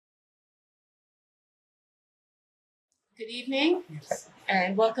Good evening,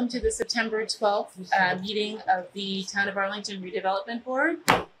 and welcome to the September 12th meeting of the Town of Arlington Redevelopment Board.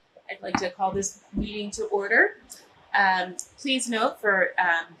 I'd like to call this meeting to order. Please note for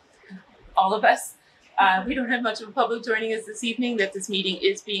all of us, we don't have much of a public joining us this evening, that this meeting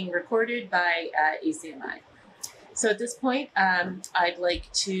is being recorded by ACMi. So at this point, I'd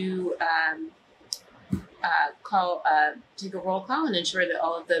like to take a roll call and ensure that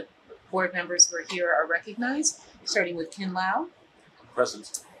all of the board members who are here are recognized, starting with Ken Lau.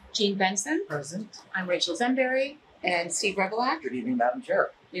 Present. Jean Benson. Present. I'm Rachel Zemberry and Steve Revelak. Good evening, Madam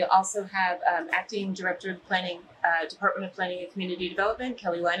Chair. We also have Acting Director of Planning, Department of Planning and Community Development,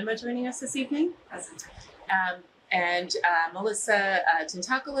 Kelly Weinema, joining us this evening. Present. And Melissa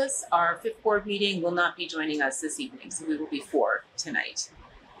Tintakoulis, our fifth board meeting, will not be joining us this evening, so we will be 4 tonight.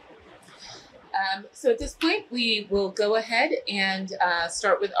 So at this point, we will go ahead and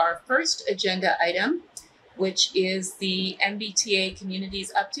start with our first agenda item, which is the MBTA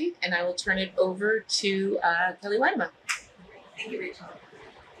Communities Update, and I will turn it over to Kelly Weinema. Thank you, Rachel.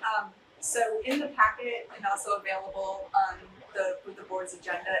 So in the packet and also available on the board's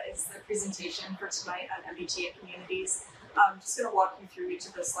agenda is the presentation for tonight on MBTA Communities. I'm just going to walk you through each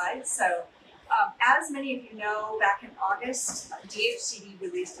of the slides. So as many of you know, back in August, DHCD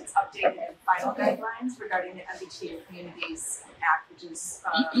released its updated and final guidelines regarding the MBTA Communities Act, which is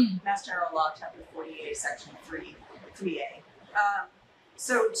Mass General Law, Chapter 48, Section 3A.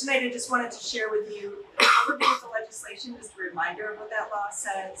 So tonight I just wanted to share with you a overview of the legislation, just a reminder of what that law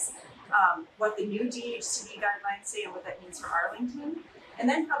says, what the new DHCD guidelines say and what that means for Arlington, and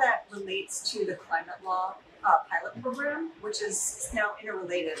then how that relates to the climate law pilot program, which is now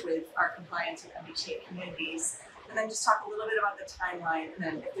interrelated with our compliance with MBTA communities. And then just talk a little bit about the timeline. And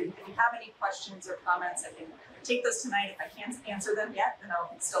then if you have any questions or comments, I can take those tonight. If I can't answer them yet, then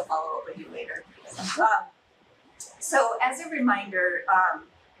I'll still follow up with you later. So as a reminder,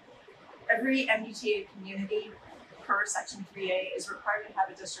 every MBTA community per Section 3A is required to have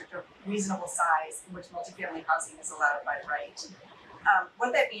a district of reasonable size in which multifamily housing is allowed by right.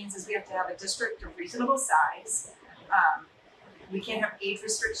 What that means is we have to have a district of reasonable size. We can't have age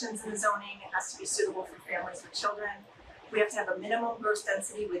restrictions in the zoning. It has to be suitable for families with children. We have to have a minimum gross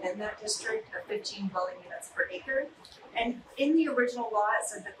density within that district of 15 dwelling units per acre. And in the original law, it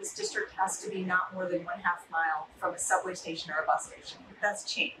said that this district has to be not more than 1/2 mile from a subway station or a bus station. That's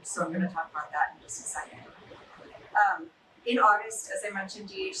changed, so I'm going to talk about that in just a second. In August, as I mentioned,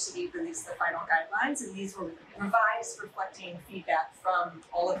 DHCD released the final guidelines, and these were revised, reflecting feedback from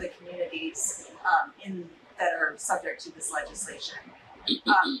all of the communities that are subject to this legislation.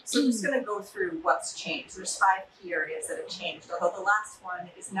 So I'm just going to go through what's changed. There's 5 key areas that have changed, although the last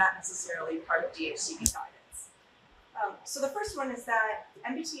one is not necessarily part of DHCD guidance. So the first one is that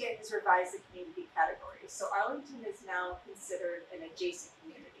MBTA has revised the community categories. So Arlington is now considered an adjacent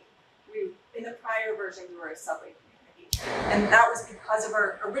community. In the prior version, we were a subway community. And that was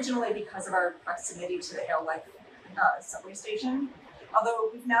originally because of our proximity to the Alewife subway station. Although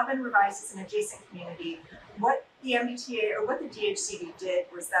we've now been revised as an adjacent community, what the MBTA or what the DHCD did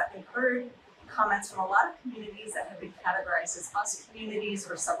was that they heard comments from a lot of communities that have been categorized as bus communities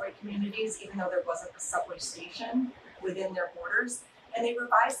or subway communities, even though there wasn't a subway station within their borders. And they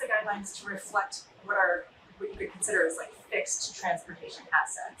revised the guidelines to reflect what you could consider as like fixed transportation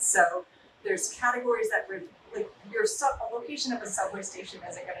assets. So there's categories that a location of a subway station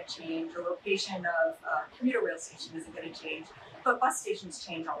isn't going to change, a location of a commuter rail station isn't going to change, but bus stations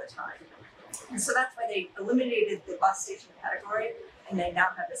change all the time. And so that's why they eliminated the bus station category, and they now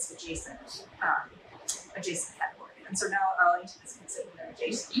have this adjacent category. And so now Arlington is considered an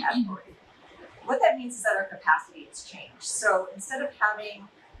adjacent category. What that means is that our capacity has changed. So instead of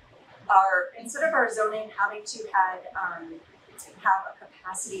our zoning having to have a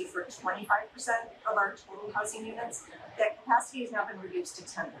capacity for 25% of our total housing units, that capacity has now been reduced to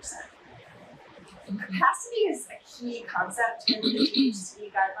 10%. Capacity is a key concept in the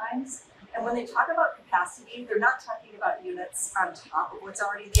DHCD guidelines. And when they talk about capacity, they're not talking about units on top of what's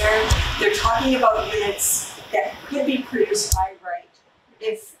already there. They're talking about units that could be produced by right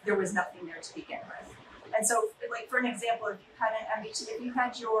if there was nothing there to begin with. And so, like for an example, if you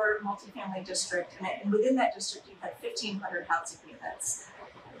had your multifamily district, and within that district you had 1,500 housing units.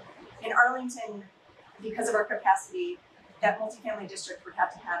 In Arlington, because of our capacity, that multifamily district would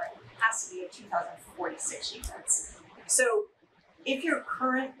have to have a capacity of 2,046 units. So if your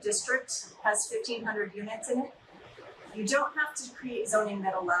current district has 1,500 units in it, you don't have to create zoning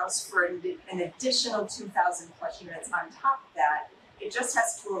that allows for an additional 2,000 plus units on top of that. It just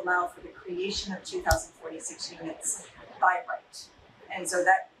has to allow for the creation of 2,046 units by right. And so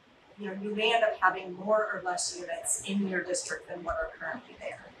that you may end up having more or less units in your district than what are currently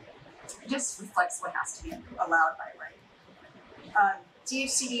there. It just reflects what has to be allowed by right.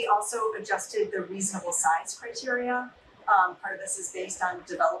 DHCD also adjusted the reasonable size criteria. Part of this is based on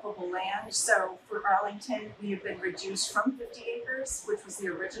developable land. So for Arlington, we have been reduced from 50 acres, which was the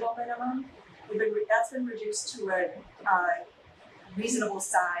original minimum. That's been reduced to a reasonable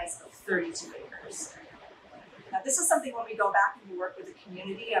size of 32 acres. Now, this is something when we go back and we work with the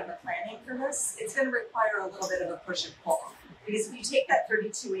community on the planning for this, it's going to require a little bit of a push and pull. Because if you take that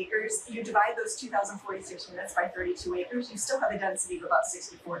 32 acres, you divide those 2,046 units by 32 acres, you still have a density of about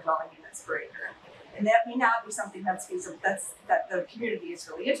 64 dwelling units per acre. And that may not be something that's feasible, that the community is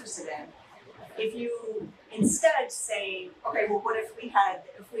really interested in. If you instead say, okay, well, what if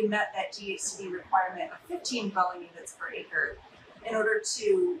we met that DHCD requirement of 15 dwelling units per acre in order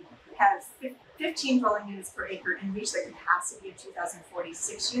to have 15 dwelling units per acre and reach the capacity of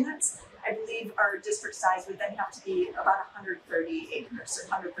 2,046 units, I believe our district size would then have to be about 130 acres or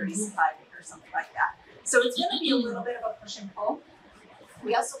 135 acres, something like that. So it's going to be a little bit of a push and pull.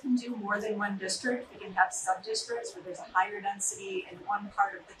 We also can do more than one district. We can have sub-districts where there's a higher density in one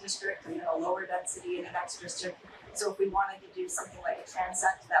part of the district and then a lower density in the next district. So if we wanted to do something like a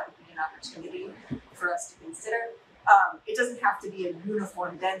transect, that would be an opportunity for us to consider. It doesn't have to be a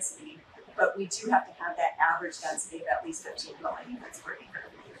uniform density, but we do have to have that average density of at least 15 dwelling units per acre.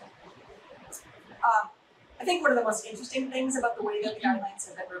 I think one of the most interesting things about the way that the guidelines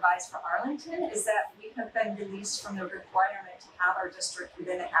have been revised for Arlington is that we have been released from the requirement to have our district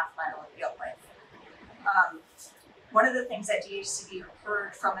within a half mile of Yale-Life. One of the things that DHCD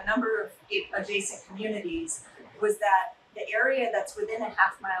heard from a number of adjacent communities was that the area that's within a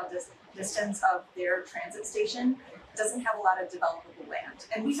half mile distance of their transit station doesn't have a lot of developable land.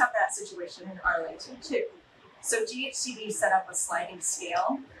 And we have that situation in Arlington too. So DHCD set up a sliding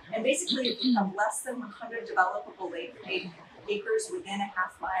scale, and basically if you have less than 100 developable acres within a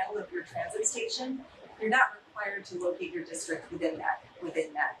half mile of your transit station, you're not required to locate your district within that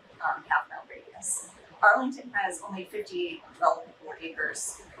half mile radius. Arlington has only 58 developable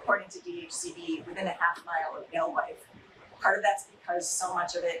acres, according to DHCD, within a half mile of Alewife. Part of that's because so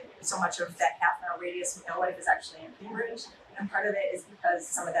much of that half mile radius from Alewife is actually in Cambridge, and part of it is because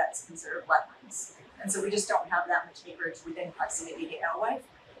some of that's considered wetlands. And so we just don't have that much acreage within proximity to Alewife.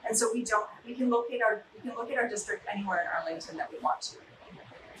 And so we can locate our district anywhere in Arlington that we want to.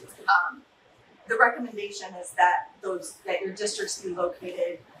 The recommendation is that your districts be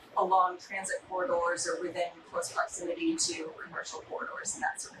located along transit corridors or within close proximity to commercial corridors and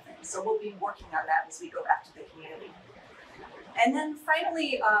that sort of thing. So we'll be working on that as we go back to the community. And then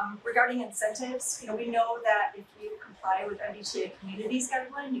finally, regarding incentives, we know that if you comply with MBTA Communities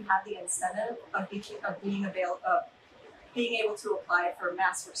Guideline, you have the incentive of being able to apply for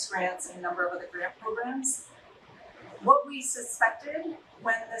MassWorks grants and a number of other grant programs. What we suspected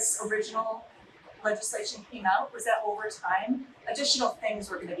when this original legislation came out was that over time, additional things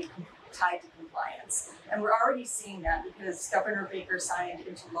were going to be tied to compliance. And we're already seeing that because Governor Baker signed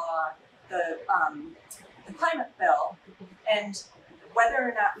into law the climate bill, and whether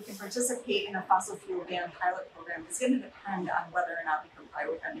or not we can participate in a fossil fuel ban pilot program is going to depend on whether or not we comply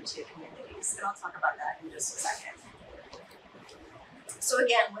with MBTA communities. And I'll talk about that in just a second. So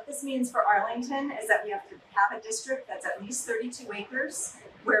again, what this means for Arlington is that we have to have a district that's at least 32 acres,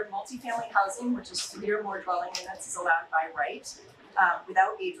 where multifamily housing, which is 3 or more dwelling units, is allowed by right,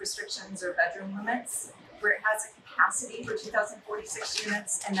 without age restrictions or bedroom limits, where it has a capacity for 2,046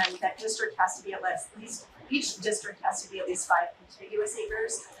 units, and then that district has to be each district has to be at least 5 contiguous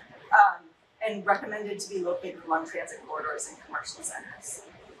acres, and recommended to be located along transit corridors and commercial centers.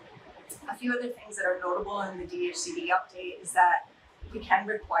 A few other things that are notable in the DHCD update is that we can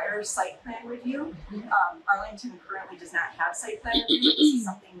require site plan review. Arlington currently does not have site plan review. This is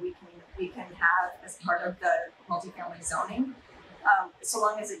something we can have as part of the multifamily zoning, so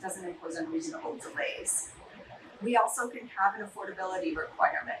long as it doesn't impose unreasonable delays. We also can have an affordability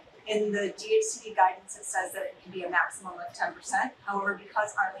requirement. In the DHCD guidance, it says that it can be a maximum of 10%. However,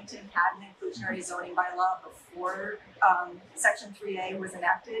 because Arlington had an inclusionary zoning bylaw before Section 3A was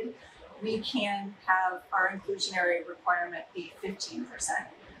enacted, we can have our inclusionary requirement be 15%.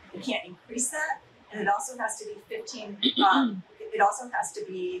 We can't increase that, and it also has to be 15. It also has to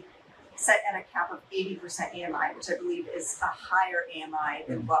be set at a cap of 80% AMI, which I believe is a higher AMI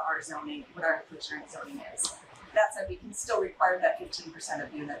than what our inclusionary zoning is. That said, we can still require that 15%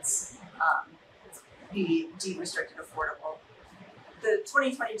 of units be deemed restricted affordable. The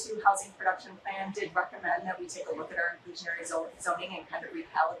 2022 Housing Production Plan did recommend that we take a look at our inclusionary zoning and kind of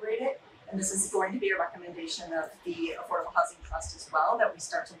recalibrate it. And this is going to be a recommendation of the Affordable Housing Trust as well, that we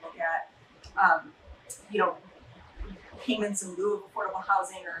start to look at, payments in lieu of affordable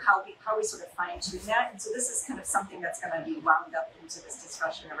housing, or how we sort of fine tune that. And so this is kind of something that's going to be wound up into this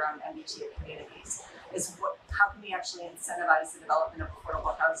discussion around MBTA communities, is how can we actually incentivize the development of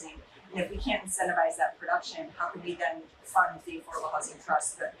affordable housing? And if we can't incentivize that production, how can we then fund the Affordable Housing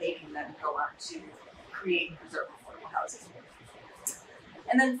Trust that they can then go on to create and preserve affordable housing?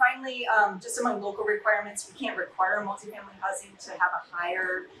 And then finally, just among local requirements, we can't require multifamily housing to have a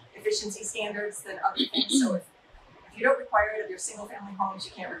higher efficiency standards than other things. So if you don't require it of your single family homes,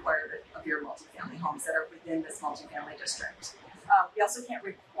 you can't require it of your multifamily homes that are within this multifamily district. We also can't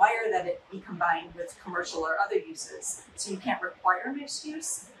require that it be combined with commercial or other uses. So you can't require mixed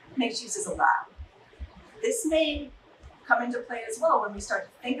use. Mixed use is allowed. This may come into play as well when we start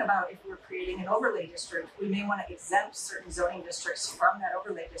to think about if we're creating an overlay district, we may want to exempt certain zoning districts from that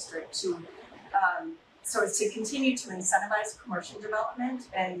overlay district to so as to continue to incentivize commercial development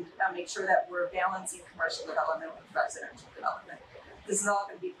and make sure that we're balancing commercial development with residential development. This is all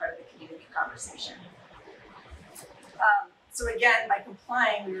going to be part of the community conversation. So again, by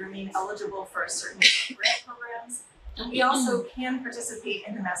complying, we remain eligible for a certain number of grant programs. And we also can participate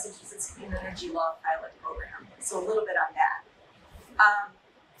in the Massachusetts Clean Energy Law pilot program. So a little bit on that.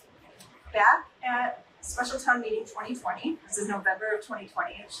 Back at Special Town Meeting 2020, this is November of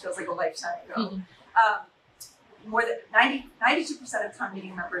 2020, which feels like a lifetime ago. More than 92% of town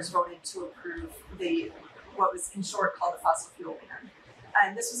meeting members voted to approve what was in short called the fossil fuel ban.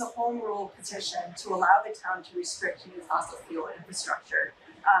 And this was a home rule petition to allow the town to restrict new fossil fuel infrastructure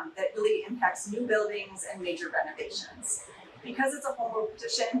that really impacts new buildings and major renovations. Because it's a home rule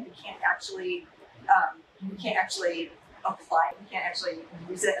petition, we can't actually apply, we can't actually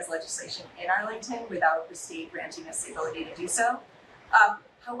use it as legislation in Arlington without the state granting us the ability to do so.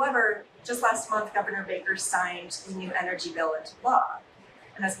 However, just last month, Governor Baker signed the new energy bill into law.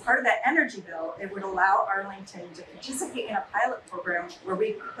 And as part of that energy bill, it would allow Arlington to participate in a pilot program where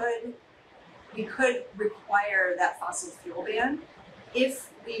we could require that fossil fuel ban if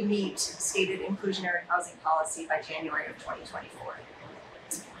we meet stated inclusionary housing policy by January of 2024.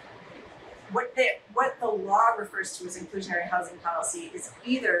 What the law refers to as inclusionary housing policy is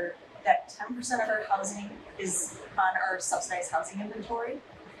either that 10% of our housing is on our subsidized housing inventory.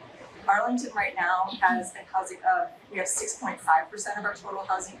 Arlington right now has we have 6.5% of our total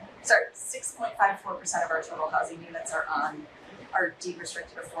housing, 6.54% of our total housing units are deed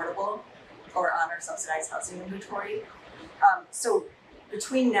restricted affordable or on our subsidized housing inventory. So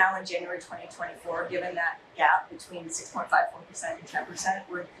between now and January 2024, given that gap between 6.54% and 10%,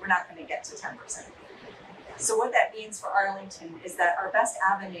 we're not going to get to 10%. So what that means for Arlington is that our best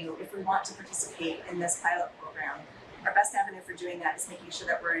avenue, if we want to participate in this pilot program, our best avenue for doing that is making sure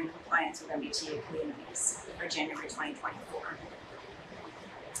that we're in compliance with MBTA communities by January 2024.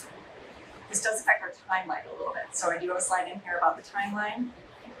 This does affect our timeline a little bit. So I do have a slide in here about the timeline.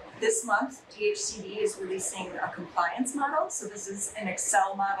 This month, DHCD is releasing a compliance model. So this is an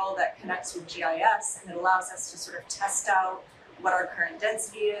Excel model that connects with GIS, and it allows us to sort of test out what our current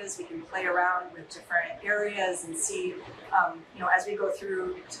density is. We can play around with different areas and see, as we go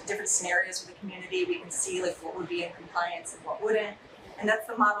through different scenarios with the community, we can see like what would be in compliance and what wouldn't. And that's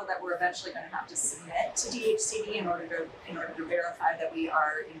the model that we're eventually going to have to submit to DHCD in order to verify that we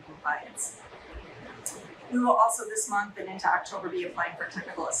are in compliance. We will also this month and into October be applying for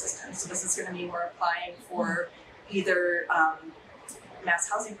technical assistance. So this is going to mean we're applying for either Mass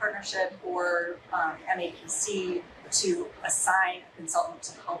Housing Partnership or MAPC to assign a consultant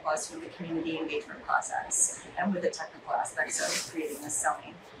to help us with the community engagement process and with the technical aspects of creating this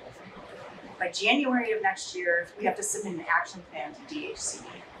zoning. By January of next year, we have to submit an action plan to DHCD.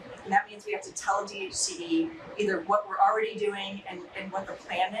 And that means we have to tell DHCD either what we're already doing and what the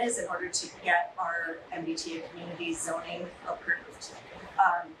plan is in order to get our MBTA community zoning approved.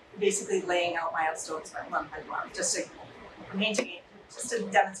 Basically laying out milestones month by month, just to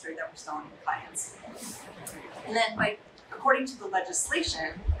demonstrate that we're still in compliance. And then according to the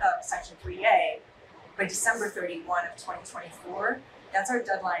legislation of Section 3A, by December 31 of 2024, that's our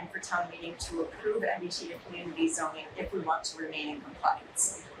deadline for town meeting to approve MBTA community zoning if we want to remain in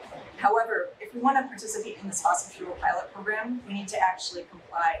compliance. However, if we want to participate in this fossil fuel pilot program, we need to actually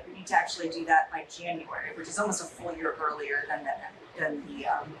comply. We need to actually do that by January, which is almost a full year earlier than the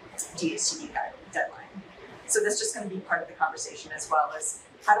DHCD deadline. So that's just going to be part of the conversation as well as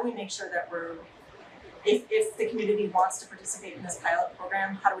how do we make sure that if the community wants to participate in this pilot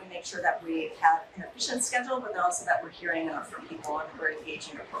program, how do we make sure that we have an efficient schedule, but then also that we're hearing enough from people and we're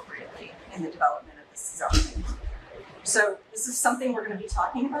engaging appropriately in the development of this zoning. So this is something we're going to be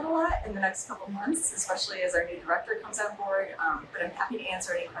talking about a lot in the next couple of months, especially as our new director comes on board. But I'm happy to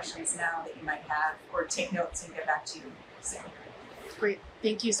answer any questions now that you might have, or take notes and get back to you soon. Great.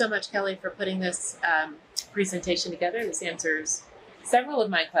 Thank you so much, Kelly, for putting this presentation together. This answers several of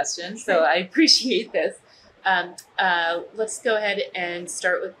my questions, so I appreciate this. Let's go ahead and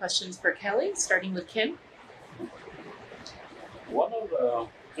start with questions for Kelly, starting with Kim. One of the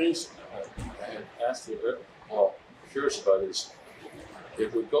things I had asked you, curious about is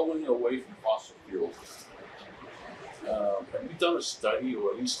if we're going away from fossil fuels, have you done a study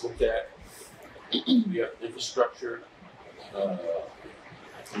or at least looked at we have infrastructure? I'm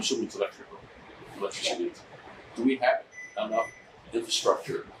assuming it's electricity. Do we have enough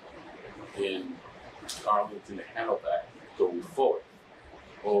infrastructure in Arlington to handle that going forward?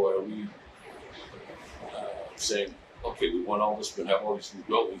 Or are we saying, okay, we want all this, we have all these new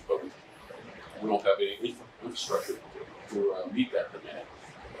buildings, but we don't have any infrastructure to meet that demand?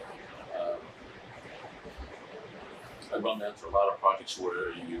 I've run into a lot of projects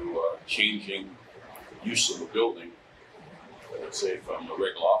where you are changing use of a building, let's say from a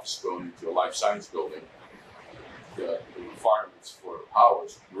regular office building to a life science building. The requirements for power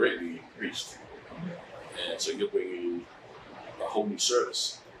is greatly increased. And so you're bringing a whole new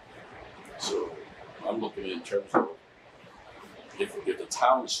service. So I'm looking in terms of if the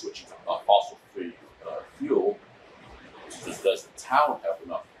town is switching to a fossil-free fuel, does the town have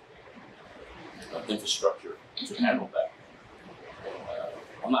enough infrastructure to handle that?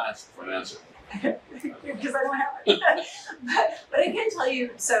 I'm not asking for an answer. Because I don't have it. but I can tell you,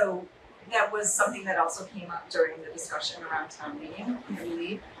 so that was something that also came up during the discussion around town meeting, I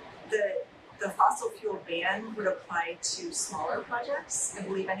believe. The fossil fuel ban would apply to smaller projects. I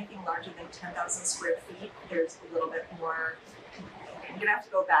believe anything larger than 10,000 square feet, there's a little bit more. I'm gonna have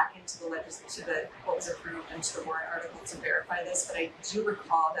to go back into what was approved into the warrant article to verify this, but I do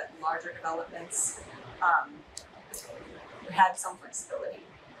recall that larger developments had some flexibility.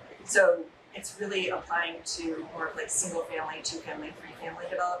 So it's really applying to more of like single family, 2-family, 3-family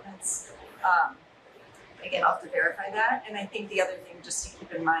developments. Again, I'll have to verify that. And I think the other thing just to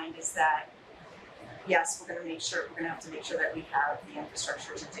keep in mind is that, yes, we're gonna have to make sure that we have the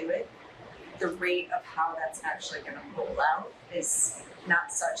infrastructure to do it. The rate of how that's actually gonna roll out is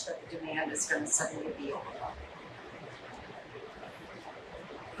not such that the demand is gonna suddenly be overwhelming.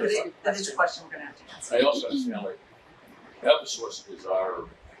 That is a question we're gonna have to answer. I also understand like Eversource is our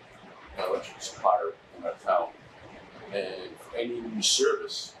electric supplier in our town, and for any new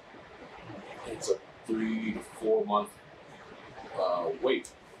service, it's a 3 to 4 month wait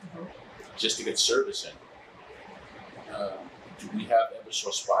just to get service in. Do we have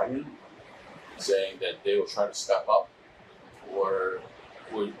Eversource buy-in saying that they will try to step up, or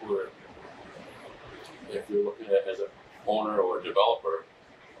if you're looking at it as an owner or a developer,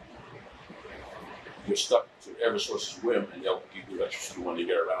 you're stuck to Eversource's whim, and they'll give you electricity when they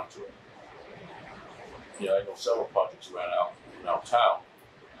get around to it. I know several projects around out in our town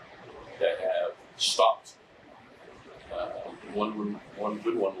that have stopped. One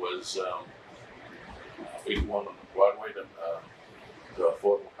good one was 81 on Broadway, the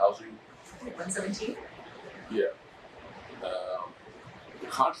affordable housing. 117? Yeah. The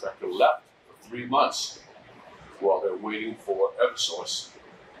contractor left for 3 months while they're waiting for Eversource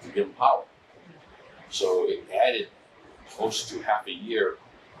to give them power. So it added close to half a year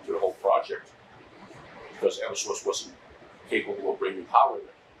to the whole project because Eversource wasn't capable of bringing power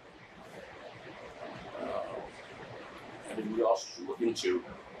there. I think we also should look into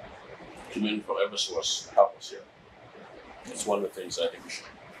community from Eversource to help us here. It's one of the things I think we should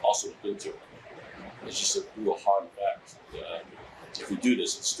also look into. It's just a real hard fact. If we do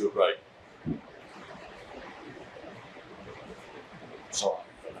this, let's do it right. So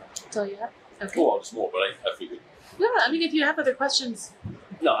That's all you have? Okay. well, there's more, but I figured. No, I mean, if you have other questions.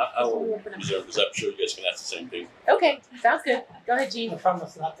 No, I will reserve because I'm sure you guys can ask the same thing. Okay, sounds good. Go ahead, I Jean.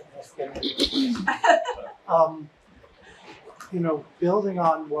 promise not to ask any. Building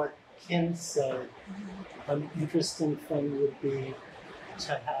on what Kim said, an interesting thing would be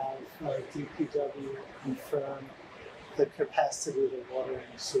to have DPW confirm the capacity of the water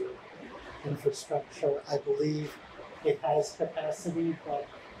and sewer infrastructure. I believe it has capacity, but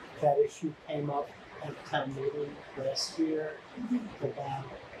that issue came up at town meeting last year about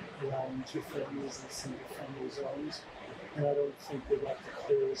allowing 2 families and single family zones. And I don't think we got the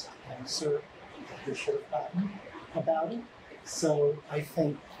clearest answer we should have gotten about it. So I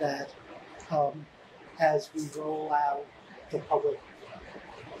think that as we roll out the public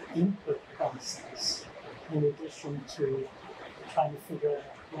input process, in addition to trying to figure out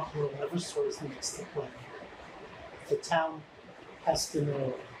what role Eversource needs to play, the town has to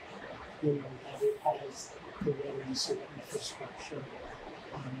know, that it has the water and sewer infrastructure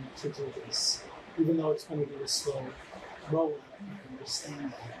to do this. Even though it's going to be a slow rollout, I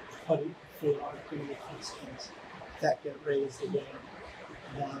understand that. But if there are going to be questions that get raised again,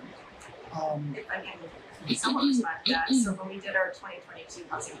 then If I can somewhat respond to that, so when we did our 2022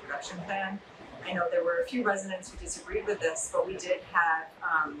 housing production plan, I know there were a few residents who disagreed with this, but we did have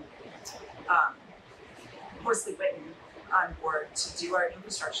Horsley Witten on board to do our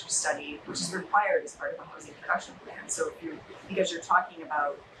infrastructure study, which is required as part of a housing production plan. So because you're talking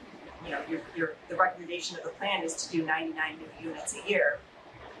about, the recommendation of the plan is to do 99 new units a year,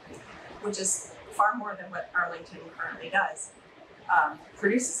 which is far more than what Arlington currently does,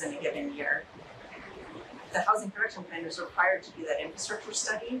 produces in a given year. The housing production plan is required to do that infrastructure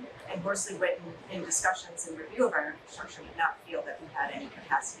study, and Horsley Witten, in discussions and review of our infrastructure, did not feel that we had any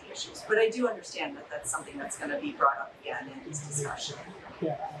capacity issues. But I do understand that that's something that's going to be brought up again in this discussion.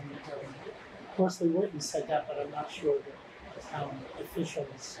 Yeah, and Horsley Witten said that, but I'm not sure that the town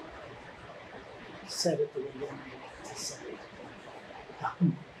officials said it the way they wanted to say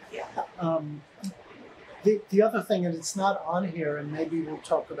it. The other thing, and it's not on here, and maybe we'll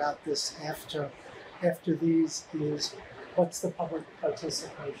talk about this after these, is what's the public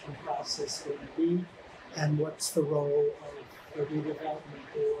participation process going to be, and what's the role of the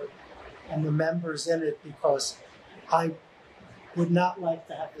redevelopment board and the members in it, because I would not like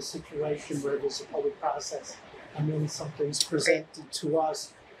to have the situation where there's a public process and then something's presented to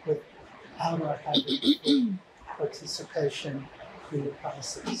us without our having participation in the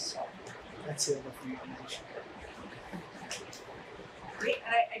process. So that's the other thing I mentioned. Great,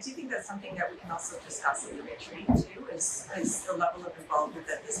 and I do think that's something that we can also discuss in the retreat too, is the level of involvement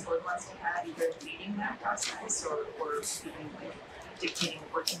that this board wants to have, either leading that process or even like dictating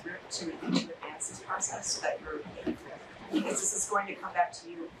a working group to advance this process, so that because this is going to come back to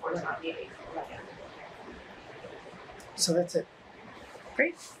you before town meeting. So that's it.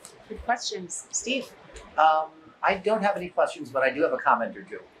 Great. Good questions. Steve, I don't have any questions, but I do have a comment or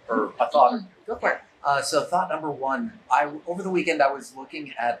two, or a thought or two. go for it. So thought number one, over the weekend I was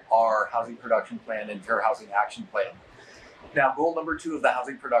looking at our housing production plan and fair housing action plan. Now, goal number 2 of the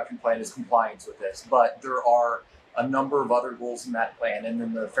housing production plan is compliance with this, but there are a number of other goals in that plan and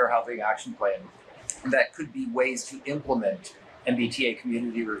in the fair housing action plan that could be ways to implement MBTA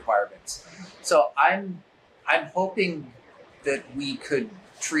community requirements. So I'm hoping that we could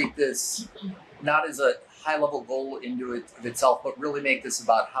treat this not as a high-level goal into it of itself, but really make this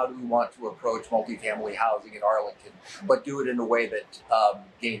about how do we want to approach multifamily housing in Arlington, but do it in a way that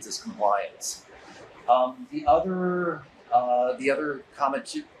gains us compliance. The other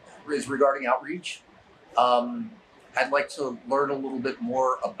comment is regarding outreach. I'd like to learn a little bit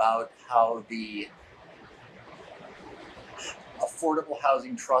more about how the Affordable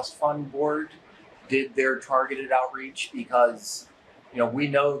Housing Trust Fund Board did their targeted outreach, because we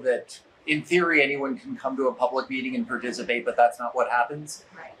know that in theory anyone can come to a public meeting and participate, but that's not what happens.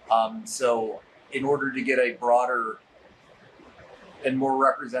 Right. So in order to get a broader and more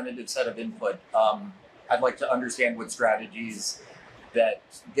representative set of input, I'd like to understand what strategies that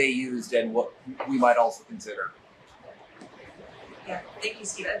they used and what we might also consider. Yeah, thank you,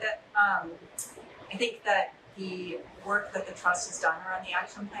 Steve. I think that the work that the trust has done around the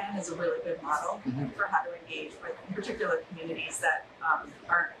action plan is a really good model for how to engage with, in particular, communities that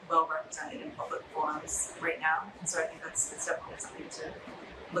aren't well represented in public forums right now. And so I think it's definitely something to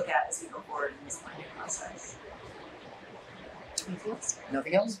look at as we go forward in this planning process. Anything else?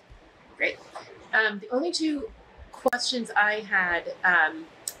 Nothing else? Great. The only 2 questions I had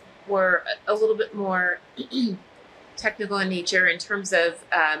were a little bit more technical in nature in terms of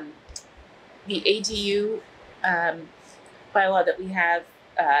the ADU bylaw that we have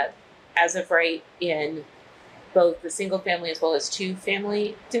as of right in both the single family as well as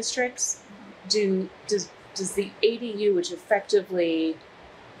 2-family districts. Does the ADU, which effectively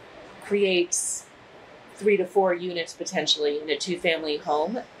creates 3 to 4 units potentially in a 2-family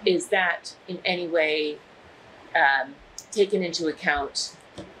home, is that in any way taken into account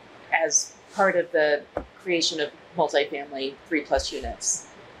as part of the creation of multifamily 3+ units?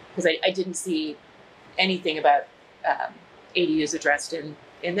 Because I didn't see anything about ADUs addressed in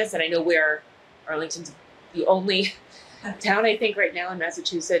this, and I know Arlington's the only town, I think, right now in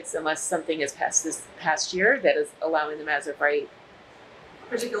Massachusetts, unless something has passed this past year, that is allowing them as of right.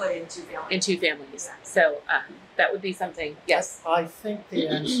 Particularly in 2 families. In 2 families. So that would be something, yes. I think the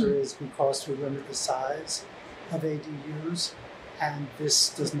answer is because we limit the size of ADUs, and this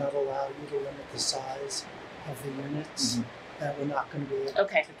does not allow you to limit the size of the units, that we're not going to be able to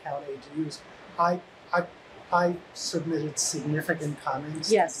count ADUs. I submitted significant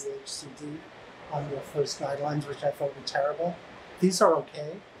comments Yes. to DHCD on the first guidelines, which I thought were terrible. These are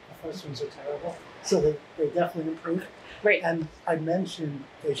okay. The first ones are terrible. So they definitely improved. Right. And I mentioned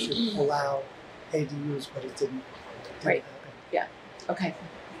they should allow ADUs, but it didn't Right. happen. Okay.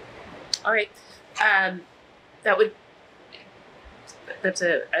 All right. That's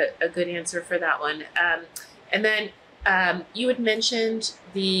a good answer for that one. And then you had mentioned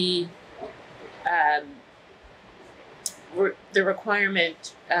the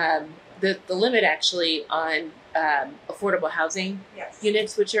requirement, the limit actually on affordable housing Yes.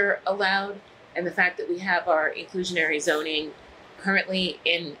 units which are allowed, and the fact that we have our inclusionary zoning currently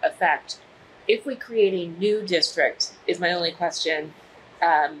in effect. If we create a new district, is my only question.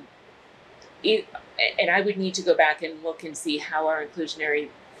 And I would need to go back and look and see how our inclusionary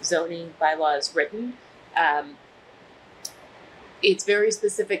zoning bylaw is written. It's very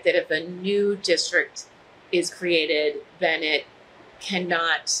specific that if a new district is created, then it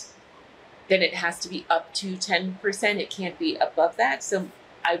has to be up to 10%. It can't be above that. So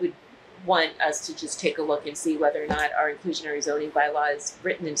I would want us to just take a look and see whether or not our inclusionary zoning bylaw is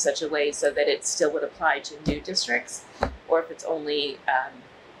written in such a way so that it still would apply to new districts, or if it's only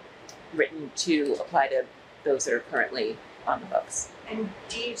written to apply to those that are currently on the books. And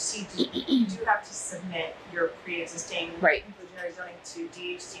DHCD, you do have to submit your pre-existing Right. inclusionary zoning to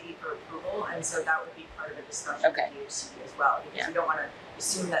DHCD for approval, and so that would be part of the discussion Okay. with DHCD as well, because Yeah. we don't want to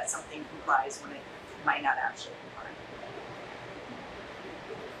assume that something complies when it might not actually comply.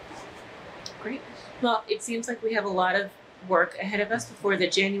 Great. Well, it seems like we have a lot of work ahead of us before the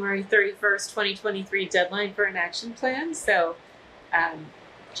January 31st, 2023 deadline for an action plan. So,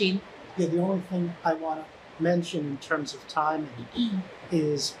 Jean? Yeah, the only thing I want to mention in terms of timing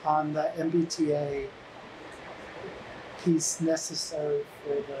is on the MBTA piece necessary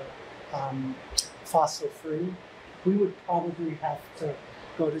for the fossil free. We would probably have to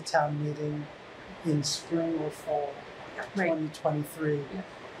go to town meeting in spring or fall Right. 2023 Yeah.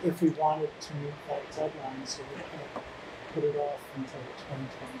 if we wanted to meet that deadline, so we can't put it off until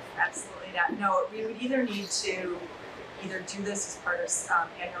 2023. Absolutely not. No, we would either need to either do this as part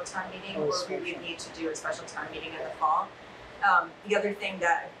of annual town meeting, Or or we special. would need to do a special town meeting in the fall. The other thing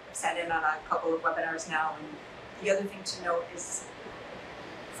that I've sat in on a couple of webinars now, and the other thing to note is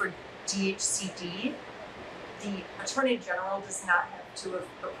for DHCD, the Attorney General does not have to have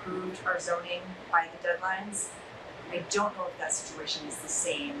approved our zoning by the deadlines. I don't know if that situation is the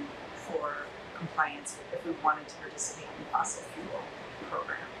same for compliance if we wanted to participate in the fossil fuel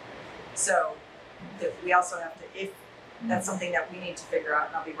program. So we also have to, if that's something that we need to figure out,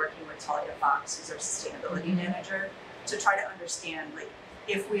 and I'll be working with Talia Fox, who's our sustainability manager, to try to understand, like,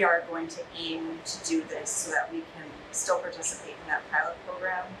 if we are going to aim to do this so that we can still participate in that pilot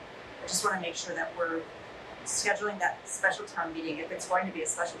program. I just want to make sure that we're scheduling that special town meeting, if it's going to be a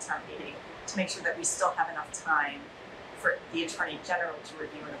special town meeting, to make sure that we still have enough time for the Attorney General to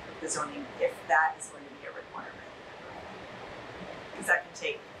review and approve the zoning, if that is going to be a requirement. Because that can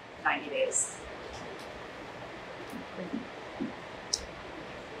take 90 days.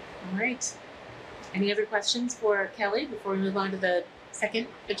 All right. Any other questions for Kelly before we move on to the second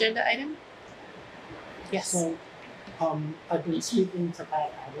agenda item? Yes. So, I've been speaking to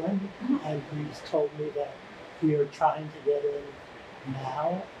Pat Adlin, and he's told me that we are trying to get in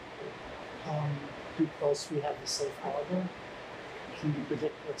now, because we have the safe harbor. Can you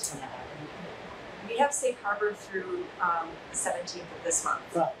predict what's going to happen? We have safe harbor through the 17th of this month.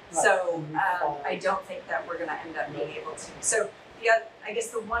 Right. So And we filed- I don't think that we're gonna end up being able to. So I guess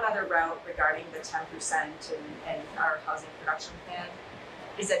the one other route regarding the 10% and our housing production plan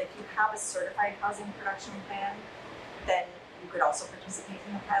is that if you have a certified housing production plan, then you could also participate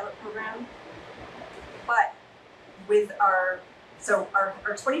in the pilot program. But with our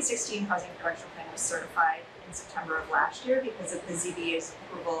 2016 housing production plan was certified in September of last year because of the ZBA's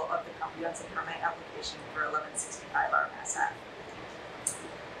approval of the comprehensive permit application for 1165 RMSF,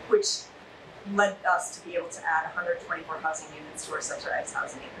 which led us to be able to add 124 housing units to our subsidized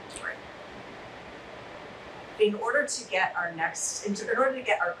housing inventory. In order to get our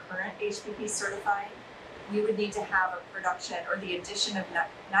current HPP certified, we would need to have a production or the addition of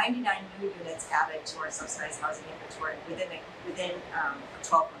 99 new units added to our subsidized housing inventory within a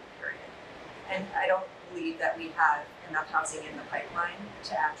 12-month period. And I don't believe that we have enough housing in the pipeline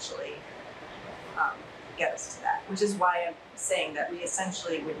to actually get us to that, which is why I'm saying that we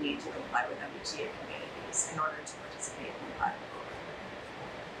essentially would need to comply with MBTA communities in order to participate in the pilot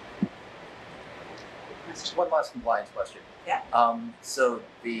program. One last compliance question. Yeah. So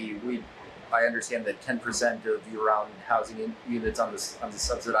I understand that 10% of year-round housing units on the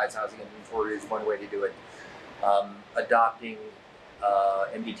subsidized housing inventory is one way to do it. Adopting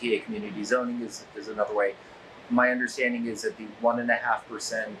MBTA community zoning is another way. My understanding is that the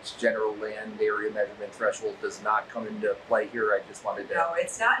 1.5% general land area measurement threshold does not come into play here. I just wanted to. No,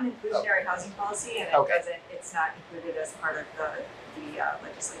 it's not an inclusionary housing policy, and Okay. it's not included as part of the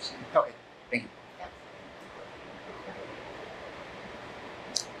legislation. Okay, thank you.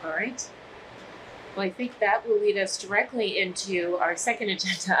 All right. Well, I think that will lead us directly into our second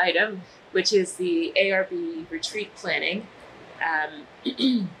agenda item, which is the ARB retreat planning.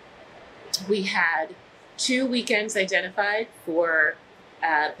 We had 2 weekends identified for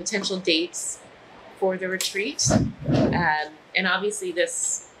potential dates for the retreat. And obviously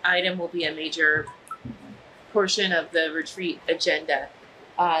this item will be a major portion of the retreat agenda.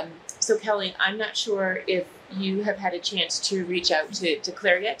 So Kelly, I'm not sure if you have had a chance to reach out to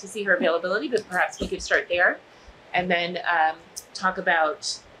Claire yet to see her availability, but perhaps we could start there and then talk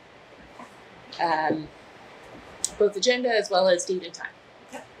about both agenda as well as date and time.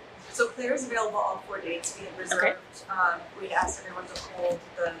 So Claire is available all 4 dates. We had reserved, Okay. We asked everyone to hold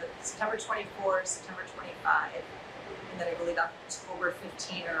the September 24, September 25, and then I believe October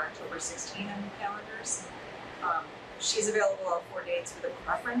 15 or October 16 on the calendars. She's available all 4 dates with a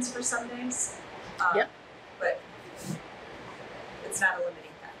preference for some days. Yep. But it's not a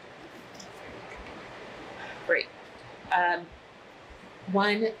limiting factor. Great.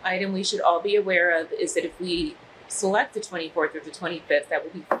 One item we should all be aware of is that if we select the 24th or the 25th, that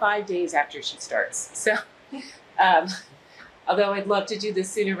will be 5 days after she starts. So, although I'd love to do this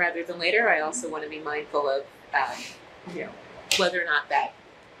sooner rather than later, I also want to be mindful of, whether or not that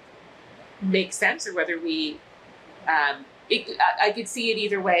makes sense or whether we, I could see it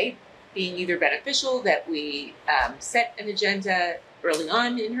either way, being either beneficial that we set an agenda early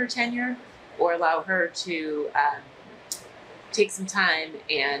on in her tenure or allow her to take some time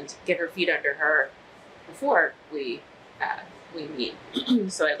and get her feet under her before we meet.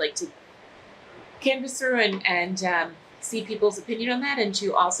 So I'd like to canvass through and see people's opinion on that, and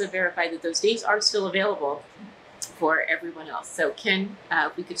to also verify that those dates are still available for everyone else. So Ken,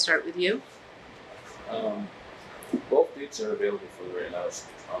 if we could start with you. Both dates are available for me right now.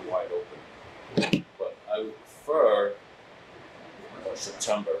 I'm wide open, but I would prefer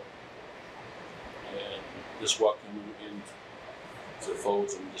September. And just walking into the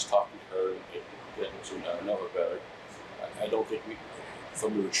folds and just talking to her and getting to know her better. I don't think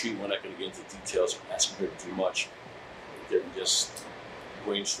from the retreat, we're not going to get into details and asking her too much. Then just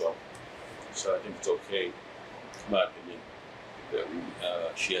brainstorm. So I think it's okay, in my opinion,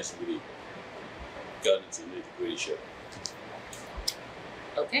 that she hasn't really gotten into the nitty-gritty yet.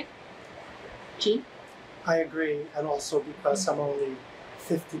 Okay. Jean? I agree, and also because I'm only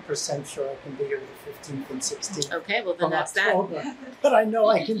 50% sure I can be here the 15th and 16th Okay, well then of that's that. October. But I know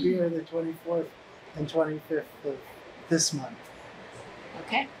I can be here the 24th and 25th of this month.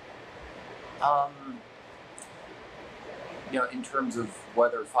 Okay. In terms of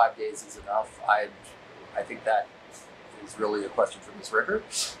whether 5 days is enough, I think that is really a question for Ms. Ricker,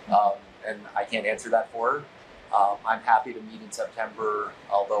 and I can't answer that for her. I'm happy to meet in September,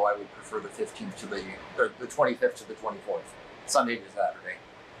 although I would prefer the 15th to the 25th to the 24th, Sunday to Saturday.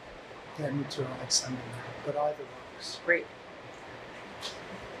 Yeah, me too, I like Sunday night, but either works. Great.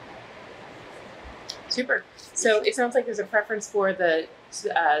 Super. So it sounds like there's a preference for the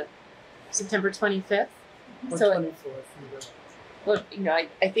September 25th. Or So- 24th, either. Well,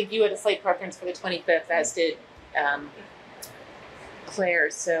 I think you had a slight preference for the 25th, as did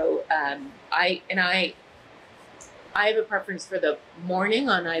Claire. So I have a preference for the morning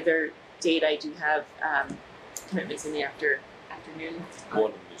on either date. I do have commitments in the afternoon.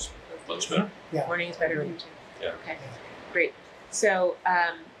 Morning is much better. Yeah. Morning is better for you too. Yeah. Okay. Great. So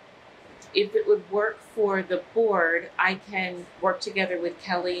if it would work for the board, I can work together with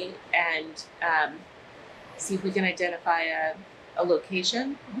Kelly and see if we can identify a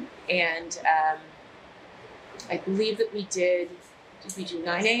location. And I believe that did we do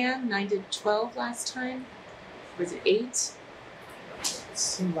 9 a.m., 9 to 12 last time? Was it 8? It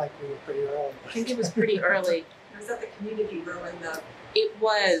seemed like we were pretty early. I think it was pretty early. It was at the community room in the It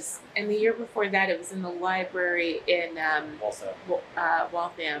was. And the year before that, it was in the library in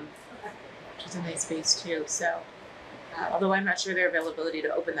Waltham, which is a nice space too. So, although I'm not sure their availability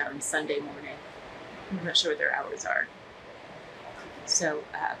to open that on Sunday morning. I'm not sure what their hours are. So,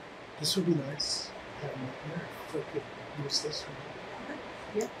 This would be nice. Having it here. If we could use this one.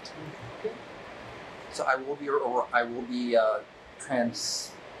 yeah. So I will be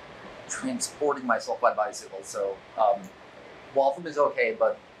transporting myself by bicycle. So Waltham is okay,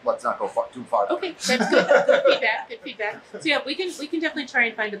 but let's not go too far. Okay, that's good. Good feedback. Good feedback. So yeah, we can definitely try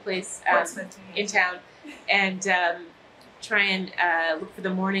and find a place Portsmouth in town. and try and look for the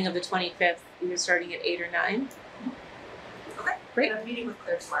morning of the 25th, either starting at 8 or 9. Okay. Great. And I'm meeting with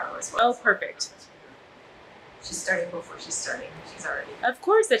Claire tomorrow as well. Oh, perfect. She's starting before she's starting. She's already. Of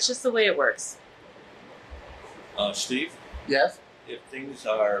course, that's just the way it works. Steve, Yes? If things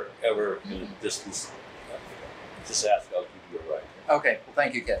are ever in a distance, just ask, I'll give you a ride. Okay, well,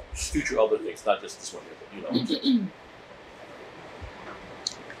 thank you, Ken. Future other things, not just this one, but you know.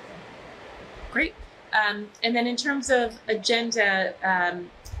 Great. And then in terms of agenda,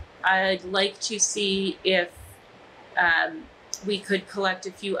 I'd like to see if we could collect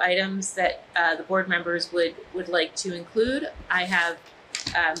a few items that the board members would like to include. I have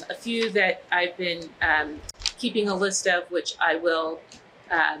a few that I've been keeping a list of, which I will,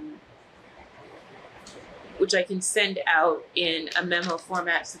 which I can send out in a memo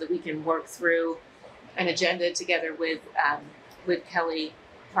format so that we can work through an agenda together with Kelly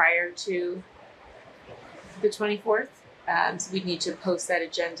prior to the 24th. So we'd need to post that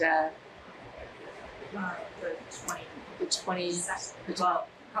agenda. The 20. The 20. Well,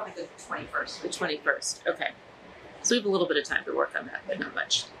 probably the 21st. The 21st. Okay. So we have a little bit of time to work on that, but not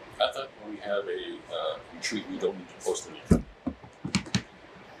much. I thought when we have a retreat, we don't need to post anything.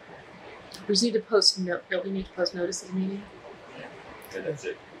 We just need to post. Don't we need to post notice of the meeting? And that's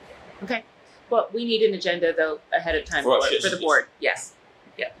it. Okay. Well, we need an agenda though ahead of time For us, yes, for the yes. board. Yes.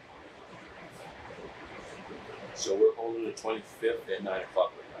 So we're holding the 25th at 9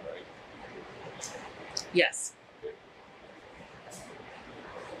 o'clock right now, right? Yes.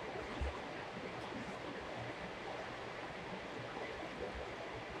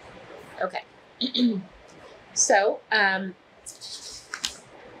 Okay. So, a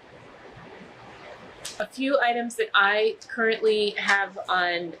few items that I currently have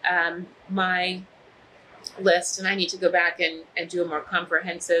on my list, and I need to go back and do a more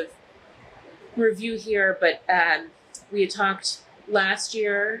comprehensive review here, but we had talked last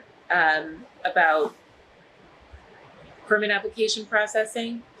year about permit application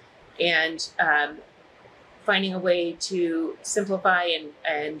processing and finding a way to simplify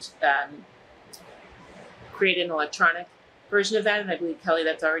and create an electronic version of that. And I believe, Kelly,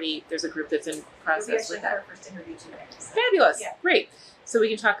 there's a group that's in process We actually with had that. our first interview today. So. Fabulous. Yeah. Great. So we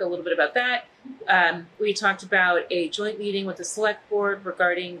can talk a little bit about that. We talked about a joint meeting with the select board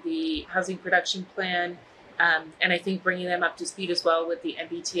regarding the housing production plan. And I think bringing them up to speed as well with the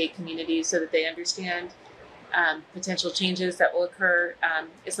MBTA community so that they understand potential changes that will occur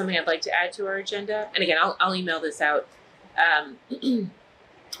is something I'd like to add to our agenda. And again, I'll email this out.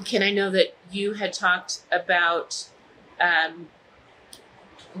 Ken, I know that you had talked about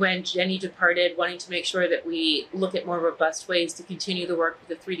when Jenny departed, wanting to make sure that we look at more robust ways to continue the work with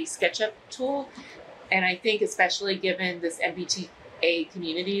the 3D SketchUp tool. And I think especially given this MBTA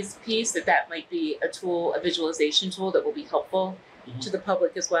communities piece, that might be a tool, a visualization tool that will be helpful to the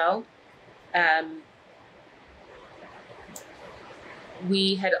public as well.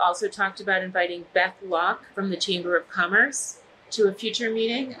 We had also talked about inviting Beth Locke from the Chamber of Commerce to a future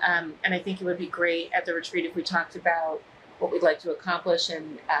meeting. And I think it would be great at the retreat if we talked about what we'd like to accomplish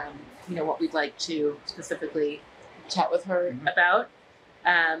and what we'd like to specifically chat with her about.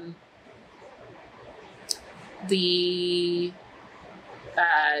 The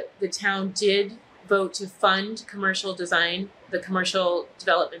town did vote to fund the commercial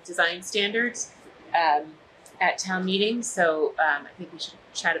development design standards at town meeting. So I think we should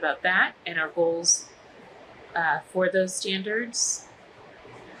chat about that and our goals for those standards.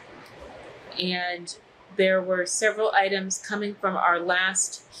 And there were several items coming from our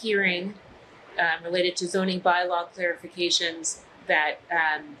last hearing related to zoning bylaw clarifications that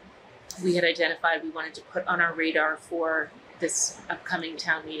we had identified we wanted to put on our radar for this upcoming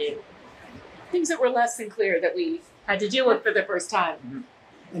town meeting. Things that were less than clear that we had to deal with for the first time.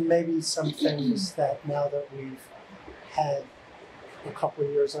 And maybe some things that now that we've had a couple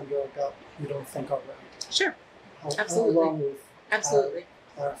of years under our belt, we don't think are right. Sure, absolutely. Along with absolutely.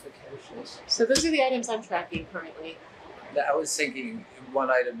 Clarifications. So those are the items I'm tracking currently. I was thinking one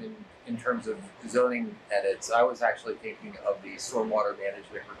item in terms of zoning edits. I was actually thinking of the stormwater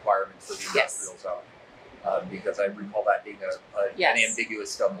management requirements for the industrial zone, because I recall that being an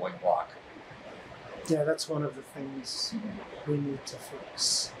ambiguous stumbling block. Yeah, that's one of the things we need to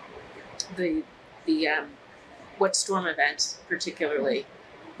fix. The what storm event particularly?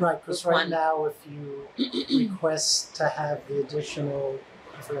 Right, because Which right one? now if you request to have the additional,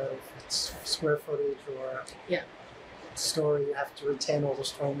 whether it's square footage or story, you have to retain all the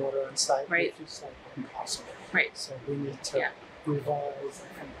stormwater on site, Right. which is like impossible. Right. So we need to revise,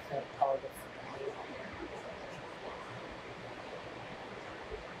 I think, that part of the bylaw.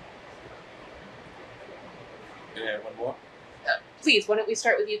 Can I add one more? Please, why don't we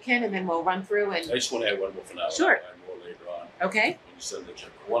start with you, Ken, and then we'll run through I and, just want to add one more for now. Sure. I'll add more later on. okay? When you send the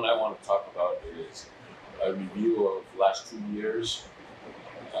agenda. One I want to talk about is a review of last 2 years,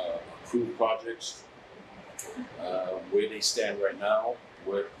 approved projects, where they stand right now,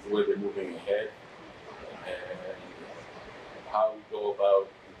 where they're moving ahead, and how we go about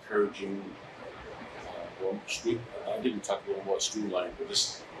encouraging. I didn't talk a little more streamlining, but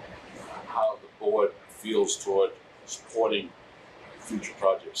just how the board feels toward supporting future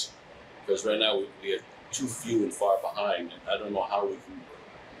projects. Because right now we are too few and far behind, and I don't know how we can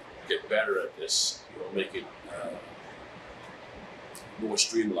get better at this, make it more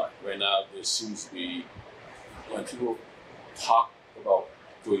streamlined. Right now there seems to be, when people talk about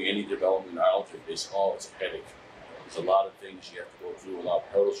doing any development in Arlington, it's a headache. There's a lot of things you have to go through, a lot of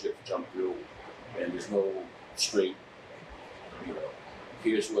hurdles you have to jump through, and there's no straight,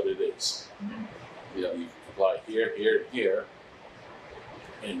 here's what it is. You can apply here,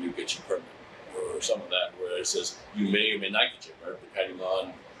 and you get your permit, or some of that, where it says you may or may not get your permit, depending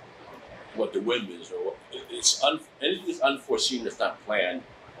on what the whim is, or what anything that's unforeseen that's not planned.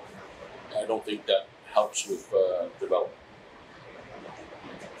 I don't think that helps with development.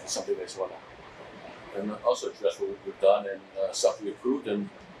 It's something that's one, and also address what we've done and stuff we approved, and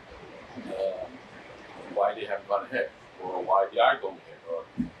why they haven't gone ahead, or why they are going ahead, or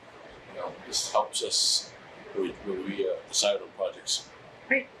this helps us when we decide on projects.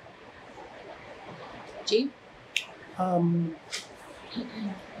 Great. Jean?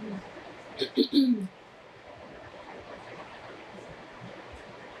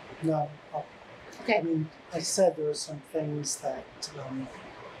 No. Okay. I mean, I said there are some things that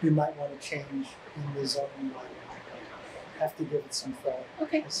we might want to change in the zoning law. Have to give it some thought.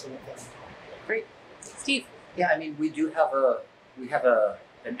 Okay. Sort of thing. Great. Steve? Yeah, I mean, we have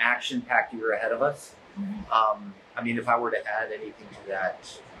an action-packed year ahead of us. I mean, if I were to add anything to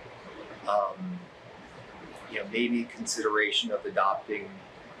that, maybe consideration of adopting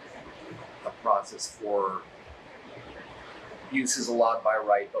a process for uses allowed by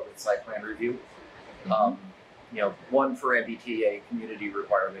right, but with site plan review. One for MBTA community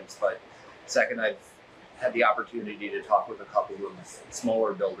requirements, but second, I've had the opportunity to talk with a couple of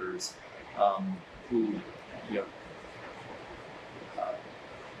smaller builders who,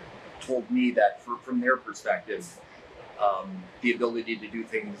 told me that from their perspective, the ability to do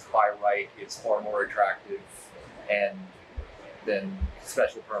things by right is far more attractive than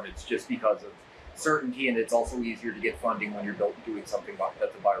special permits, just because of certainty, and it's also easier to get funding when you're doing something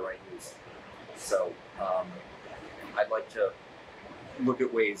that's a by right use. So I'd like to look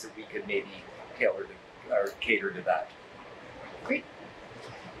at ways that we could maybe tailor to or cater to that. Great.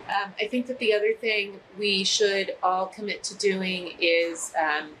 I think that the other thing we should all commit to doing is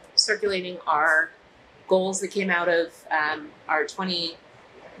circulating our goals that came out of our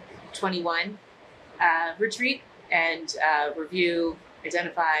 2021 retreat, and review,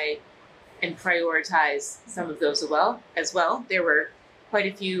 identify, and prioritize some of those as well. There were quite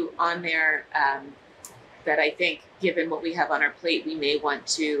a few on there that I think, given what we have on our plate, we may want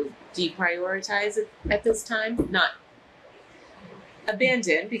to deprioritize at this time. Not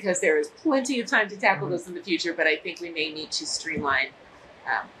abandon, because there is plenty of time to tackle those in the future, but I think we may need to streamline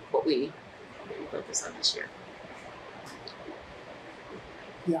what we focus on this year.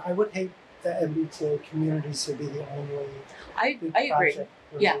 Yeah, I would hate the MBTA communities to be the only I big agree. project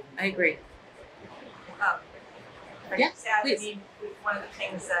we're Yeah, moving I agree. Yes, I please. mean, one of the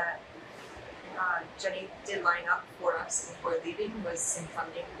things that Jenny did line up for us before leaving was some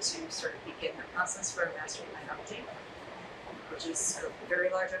funding to sort of begin the process for a master plan update, which is a very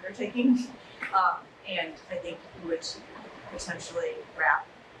large undertaking, and I think would potentially wrap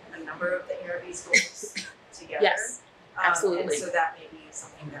a number of the ARB's goals together. Yes, absolutely. And so that may be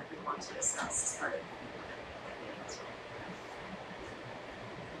something that we want to discuss as part of.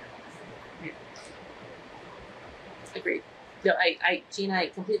 Agreed. No, Gina, I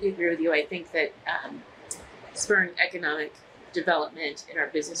completely agree with you. I think that spurring economic development in our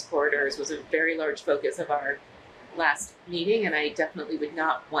business corridors was a very large focus of our last meeting, and I definitely would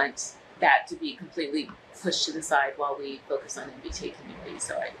not want that to be completely pushed to the side while we focus on MBTA community.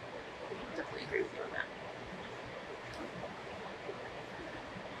 So I definitely agree with you on that.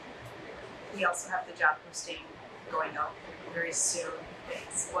 We also have the job posting going out very soon. It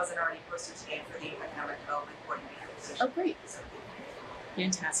wasn't already posted today for the economic development coordinator position. Oh, great. So,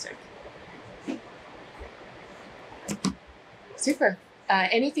 Fantastic. Super.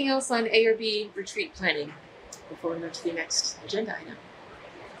 Anything else on ARB retreat planning before we move to the next agenda item?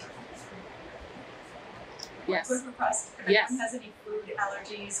 Yes. quick request, if Yes. anyone has any food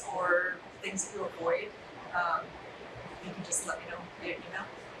allergies or things to avoid, You can just let me know via email.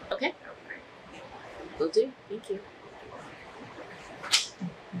 Okay. That would be great. Thank you. Will do. Thank you.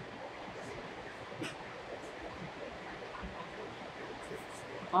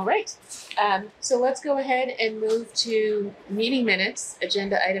 All right. So let's go ahead and move to meeting minutes,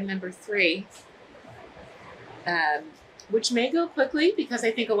 agenda item number 3, which may go quickly because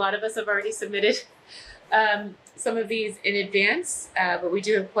I think a lot of us have already submitted some of these in advance, but we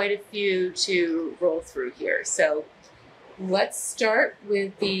do have quite a few to roll through here. So let's start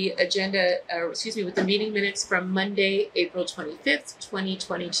with the agenda, with the meeting minutes from Monday, April 25th,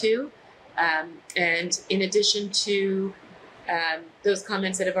 2022. And in addition to those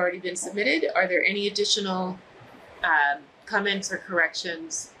comments that have already been submitted, are there any additional comments or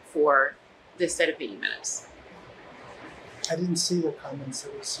corrections for this set of meeting minutes? I didn't see the comments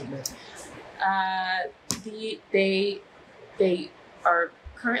that were submitted. They are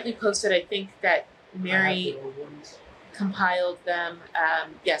currently posted. I think that I Mary have the old ones. compiled them.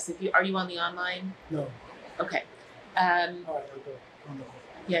 Yes, are you on the online? No. Okay. All right, I'll go on the.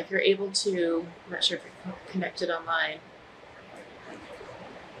 Yeah, if you're able to, I'm not sure if you're connected online.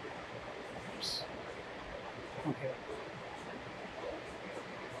 Okay.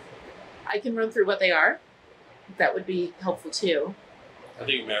 I can run through what they are. That would be helpful too. I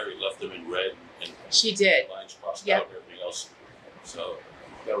think Mary left them in red and She did. lines crossed Yep. out and everything else. So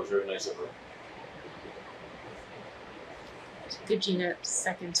that was very nice of her. Give Gina a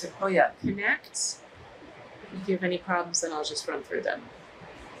second to Oh yeah. connect. If you have any problems, then I'll just run through them.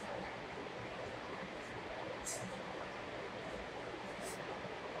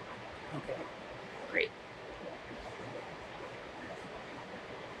 Okay. Great.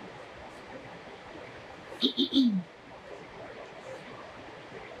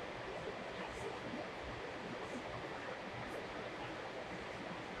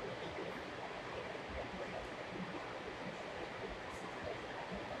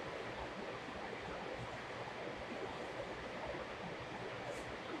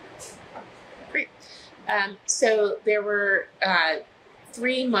 Great. So there were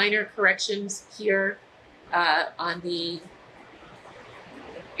 3 minor corrections here on the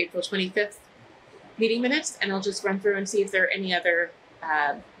April 25th meeting minutes, and I'll just run through and see if there are any other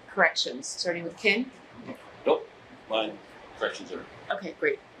corrections, starting with Ken. Nope. Mine corrections are. Okay,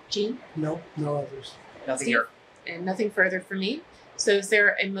 great. Jean? No others. Nothing Steve? here. And nothing further for me. So is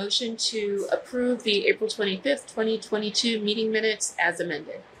there a motion to approve the April 25th, 2022 meeting minutes as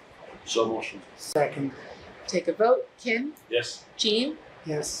amended? So motion. Second. Take a vote. Ken? Yes. Jean?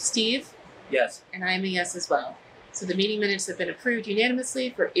 Yes. Steve? Yes. And I am a yes as well. So the meeting minutes have been approved unanimously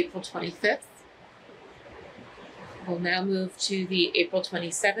for April 25th. We'll now move to the April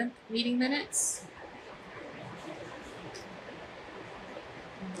 27th meeting minutes,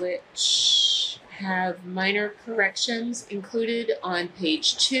 which have minor corrections included on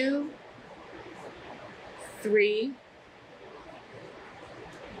page 2, 3,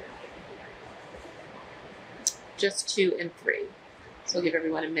 just 2 and 3. So I'll give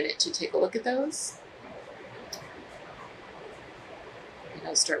everyone a minute to take a look at those. And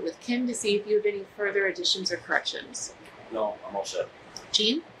I'll start with Ken to see if you have any further additions or corrections. No, I'm all set.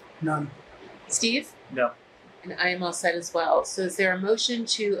 Jean? None. Steve? No. And I am all set as well. So is there a motion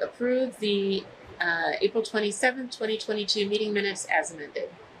to approve the April 27th, 2022 meeting minutes as amended?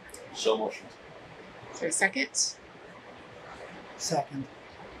 So motion. Is there a second? Second.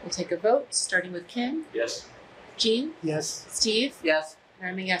 We'll take a vote, starting with Ken. Yes. Jean? Yes. Steve? Yes. And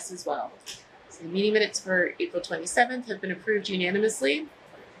I'm a yes as well. So the meeting minutes for April 27th have been approved unanimously.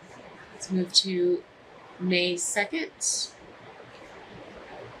 Let's move to May 2nd.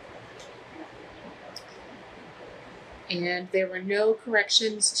 And there were no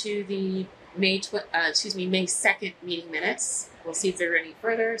corrections to the May 2nd meeting minutes. We'll see if there are any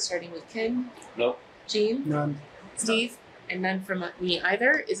further, starting with Ken, No. Jean, None. Steve, and none from me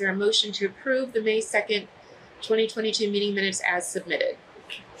either. Is there a motion to approve the May 2nd, 2022 meeting minutes as submitted?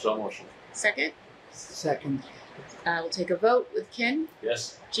 So motion. Second, Second. we'll take a vote with Ken,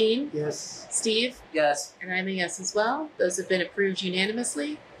 Yes. Jean, Yes. Steve, Yes. and I'm a yes as well. Those have been approved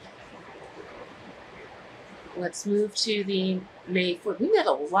unanimously. Let's move to the May 4th. We met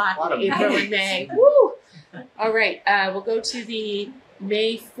a lot in April and May. Woo! All right, we'll go to the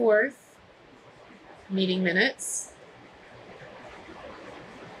May 4th meeting minutes,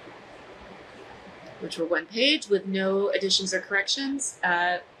 which were 1 page with no additions or corrections.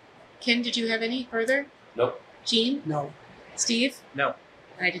 Ken, did you have any further? Nope. Jean? No. Steve? No.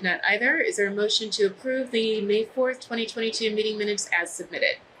 I did not either. Is there a motion to approve the May 4th, 2022 meeting minutes as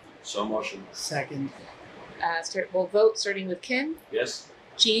submitted? So motion. Second. We'll vote starting with Ken, Yes.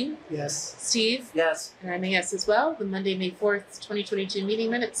 Jean, Yes. Steve, Yes. and I'm a yes as well. The Monday, May 4th, 2022 meeting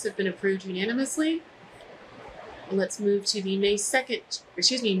minutes have been approved unanimously. Let's move to the May 16th,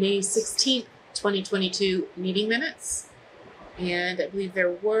 2022 meeting minutes. And I believe there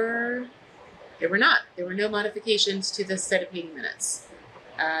were no modifications to this set of meeting minutes.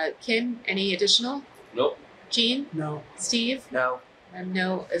 Kim, any additional? Nope. Jean, No. Steve, No. I'm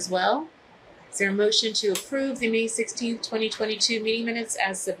no as well. Is there a motion to approve the May 16th, 2022 meeting minutes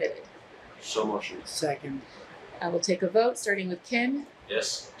as submitted? So motion. Second. I will take a vote, starting with Kim,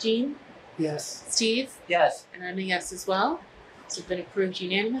 Yes. Jean, Yes. Steve, Yes. and I'm a yes as well. So it's been approved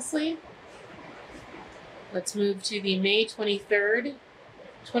unanimously. Let's move to the May 23rd,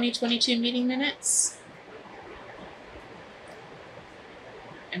 2022 meeting minutes.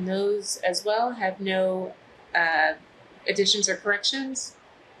 And those as well have no additions or corrections.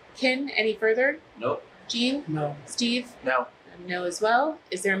 Ken, any further? Nope. Jean, No. Steve, No. no as well.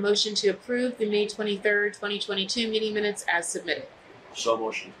 Is there a motion to approve the May 23rd, 2022 meeting minutes as submitted? So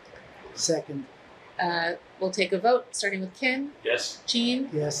motion. Second. We'll take a vote, starting with Ken, Yes. Jean,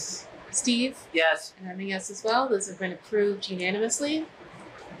 Yes. Steve, Yes. and I'm a yes as well. Those have been approved unanimously.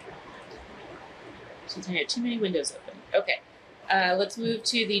 She's had too many windows open. Okay. Let's move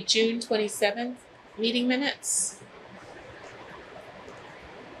to the June 27th meeting minutes.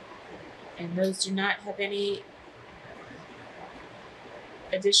 And those do not have any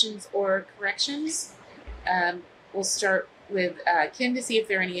additions or corrections. We'll start with Kim to see if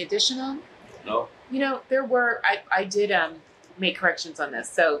there are any additional. No. You know, there were, I did make corrections on this,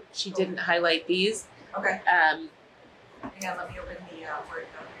 so she didn't highlight these. Okay, Um, hang on, let me open the Word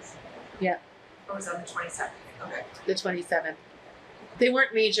docs. Yeah. Oh, it was on the 22nd, okay. the 27th. They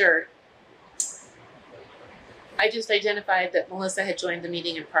weren't major. I just identified that Melissa had joined the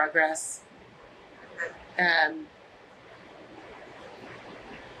meeting in progress. I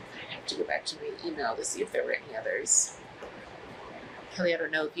have to go back to my email to see if there were any others. Kelly, I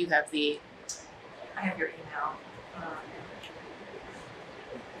don't know if you have the. I have your email.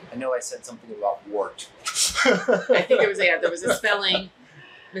 I know I said something about wart. I think there was a spelling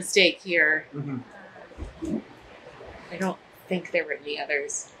mistake here. I don't think there were any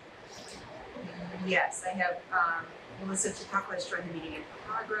others. Yes, I have Melissa Chautauqua joined the meeting in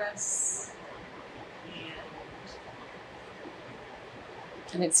progress.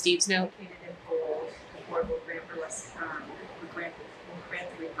 And then Steve's note. Indicated in bold, the board will grant the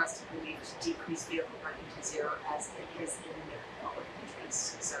requested relief to decrease vehicle parking to 0 as it is in the public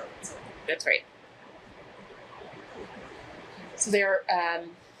interest. So That's right. So are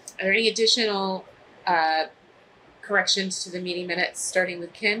there any additional corrections to the meeting minutes, starting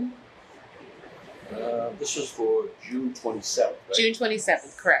with Kim? This is for June 27th, right? June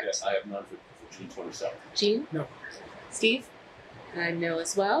 27th, correct. Yes, I have none for June 27th. Jean? No. Steve? I'm no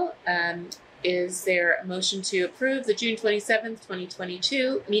as well. Is there a motion to approve the June 27th,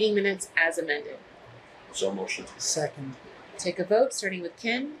 2022 meeting minutes as amended? So motion. Second. Take a vote, starting with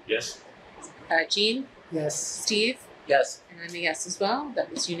Kim, Yes. Jean, Yes. Steve, Yes. and I'm a yes as well.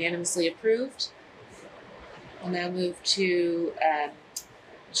 That was unanimously approved. We'll now move to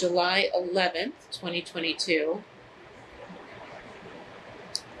July 11th, 2022.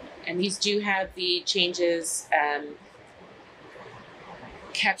 And these do have the changes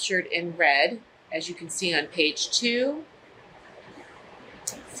captured in red, as you can see on page 2,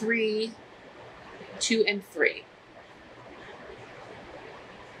 3, 2, and 3.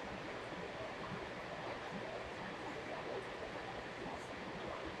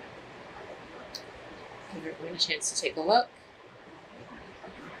 Give everyone a chance to take a look.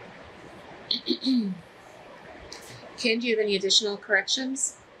 Ken, do you have any additional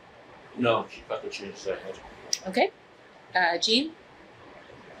corrections? No, she got the changes I had. Okay. Jean?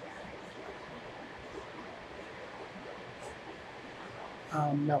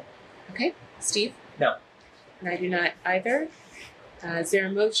 No. Okay. Steve? No. And I do not either. Is there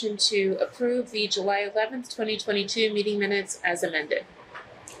a motion to approve the July 11th, 2022 meeting minutes as amended?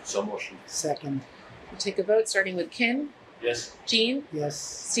 So motion. Second. We'll take a vote, starting with Kim, Yes. Jean, Yes.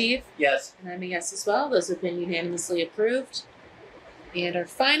 Steve, Yes. and I'm a yes as well. Those have been unanimously approved. And our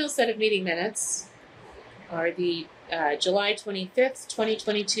final set of meeting minutes are the July 25th,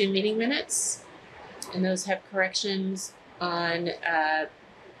 2022 meeting minutes. And those have corrections on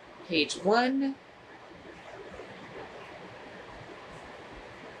page 1,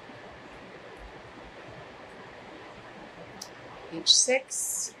 page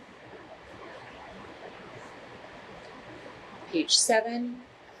 6, page 7,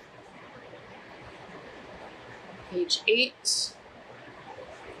 page 8,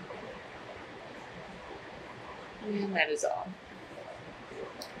 and that is all.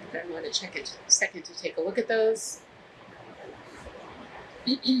 I want to check it a second to take a look at those.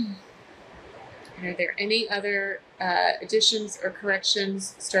 And are there any other additions or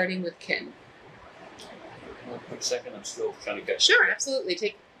corrections starting with Ken? One quick second, I'm still trying to catch. Sure, absolutely.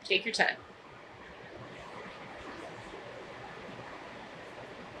 Take your time.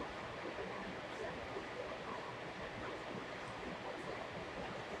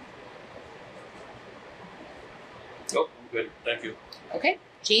 Oh, I'm good. Thank you. Okay,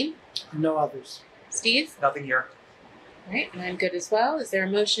 Jean, No others. Steve? Nothing here. All right, and I'm good as well. Is there a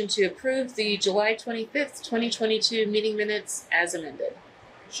motion to approve the July 25th, 2022 meeting minutes as amended?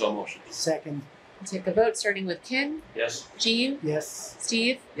 So motion. Second, We'll take a vote starting with Ken, Yes. Jean, yes.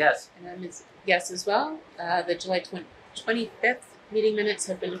 Steve, Yes. and I'm a yes as well. The July 25th meeting minutes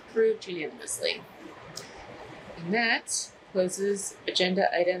have been approved unanimously. And that closes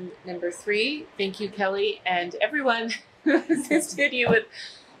agenda item number 3. Thank you, Kelly, and everyone who assisted you with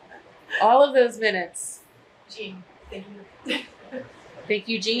all of those minutes. Jean, thank you. Thank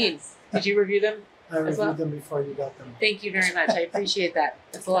you, Jean. Did you review them? I reviewed well. them before you got them. Thank you very much. I appreciate that.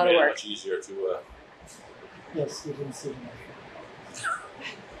 That's a lot of Made it work. much easier to, Yes, you didn't see them.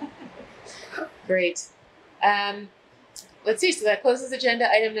 Great. Let's see. So that closes agenda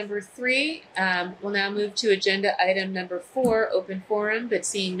item number 3. We'll now move to agenda item number 4, open forum. But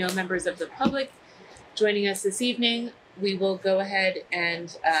seeing no members of the public joining us this evening, we will go ahead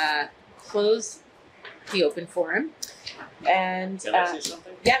and close the open forum. And Can I say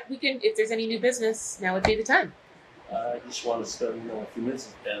something? yeah, we can. If there's any new business, now would be the time. I just want to spend a few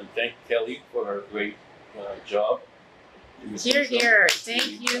minutes and thank Kelly for her great job. in this Here, system. here.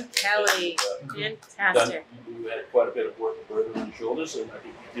 Thank you, Kelly. And, Fantastic. you had quite a bit of work burden on your shoulders, and I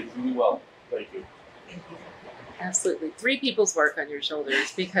think you did really well. Thank you. Absolutely. 3 people's work on your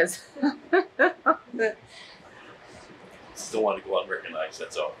shoulders because Still want to go out and recognize,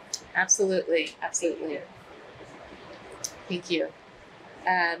 that's all. absolutely, absolutely. Thank you.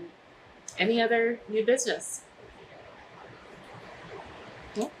 Any other new business?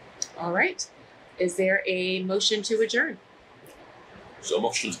 No? All right. Is there a motion to adjourn? so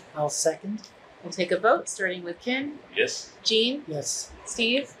motion. I'll second, We'll take a vote, starting with Ken, Yes? Jean, yes.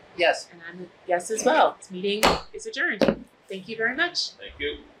 Steve, Yes. and I'm a yes as well. This meeting is adjourned. Thank you very much. Thank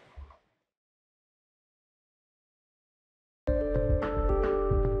you.